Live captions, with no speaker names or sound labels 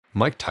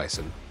Mike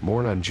Tyson,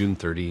 born on June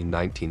 30,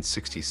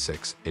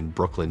 1966 in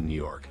Brooklyn, New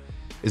York,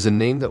 is a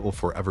name that will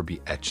forever be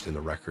etched in the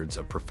records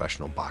of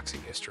professional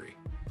boxing history.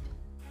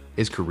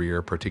 His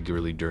career,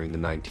 particularly during the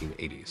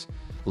 1980s,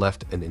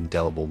 left an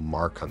indelible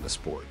mark on the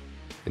sport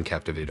and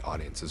captivated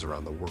audiences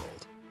around the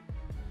world.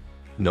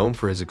 Known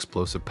for his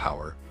explosive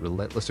power,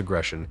 relentless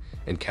aggression,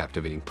 and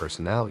captivating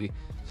personality,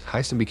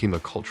 Tyson became a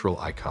cultural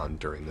icon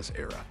during this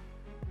era.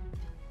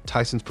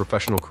 Tyson's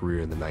professional career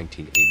in the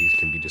 1980s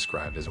can be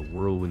described as a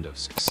whirlwind of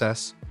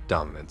success,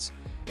 dominance,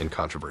 and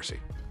controversy.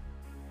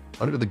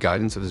 Under the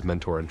guidance of his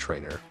mentor and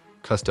trainer,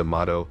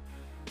 Mato,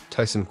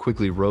 Tyson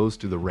quickly rose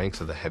through the ranks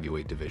of the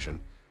heavyweight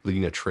division,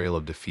 leading a trail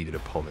of defeated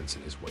opponents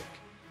in his wake.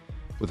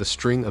 With a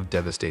string of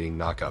devastating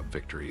knockout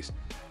victories,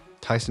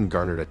 Tyson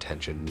garnered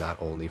attention not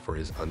only for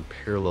his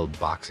unparalleled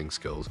boxing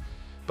skills,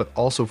 but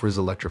also for his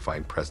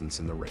electrifying presence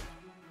in the ring.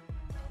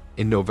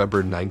 In November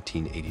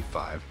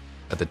 1985,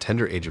 at the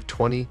tender age of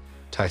 20,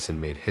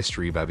 Tyson made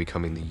history by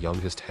becoming the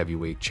youngest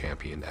heavyweight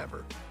champion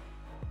ever.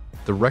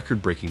 The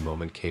record-breaking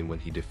moment came when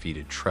he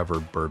defeated Trevor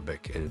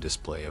Berbick in a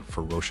display of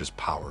ferocious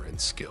power and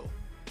skill.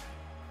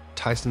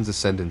 Tyson's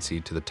ascendancy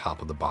to the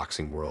top of the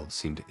boxing world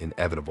seemed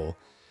inevitable,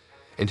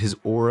 and his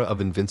aura of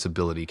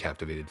invincibility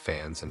captivated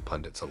fans and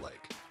pundits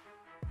alike.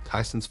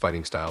 Tyson's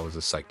fighting style was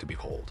a sight to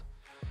behold.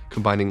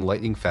 Combining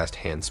lightning-fast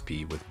hand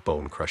speed with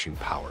bone-crushing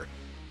power,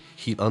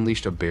 he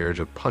unleashed a barrage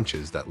of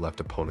punches that left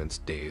opponents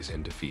dazed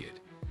and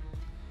defeated.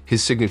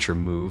 His signature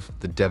move,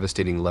 the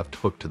devastating left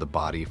hook to the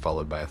body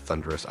followed by a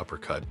thunderous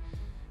uppercut,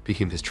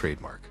 became his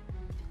trademark.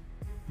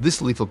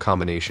 This lethal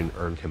combination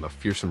earned him a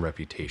fearsome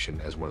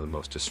reputation as one of the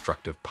most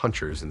destructive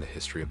punchers in the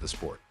history of the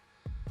sport.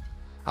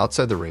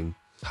 Outside the ring,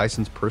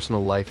 Tyson's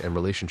personal life and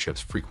relationships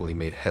frequently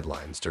made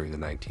headlines during the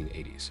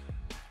 1980s.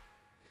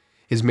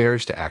 His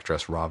marriage to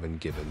actress Robin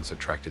Givens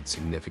attracted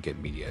significant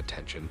media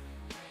attention,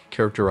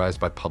 characterized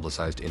by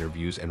publicized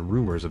interviews and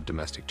rumors of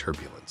domestic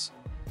turbulence.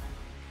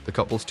 The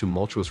couple's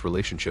tumultuous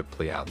relationship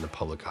played out in the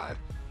public eye,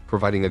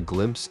 providing a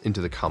glimpse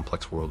into the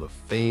complex world of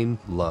fame,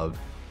 love,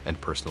 and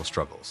personal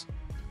struggles.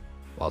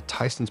 While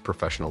Tyson's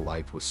professional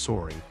life was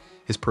soaring,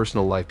 his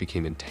personal life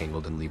became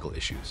entangled in legal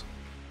issues.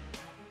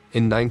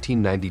 In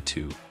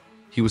 1992,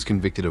 he was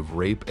convicted of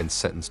rape and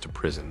sentenced to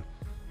prison,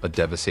 a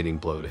devastating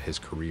blow to his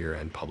career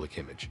and public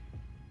image.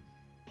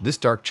 This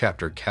dark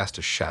chapter cast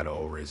a shadow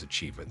over his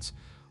achievements,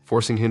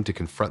 forcing him to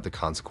confront the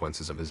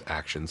consequences of his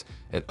actions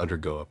and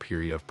undergo a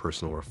period of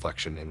personal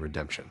reflection and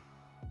redemption.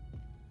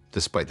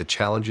 Despite the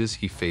challenges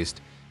he faced,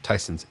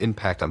 Tyson's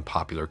impact on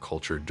popular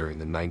culture during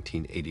the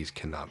 1980s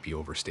cannot be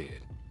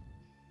overstated.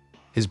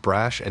 His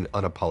brash and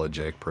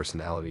unapologetic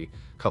personality,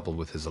 coupled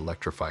with his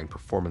electrifying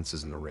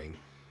performances in the ring,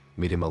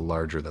 made him a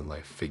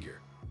larger-than-life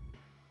figure.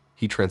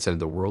 He transcended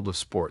the world of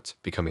sports,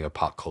 becoming a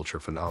pop culture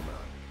phenomenon.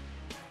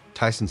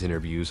 Tyson's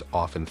interviews,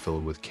 often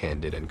filled with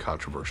candid and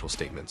controversial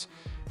statements,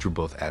 drew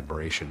both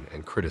admiration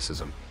and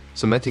criticism,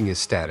 cementing his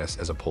status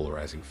as a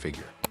polarizing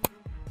figure.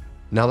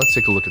 Now let's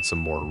take a look at some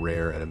more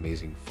rare and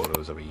amazing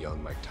photos of a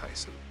young Mike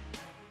Tyson.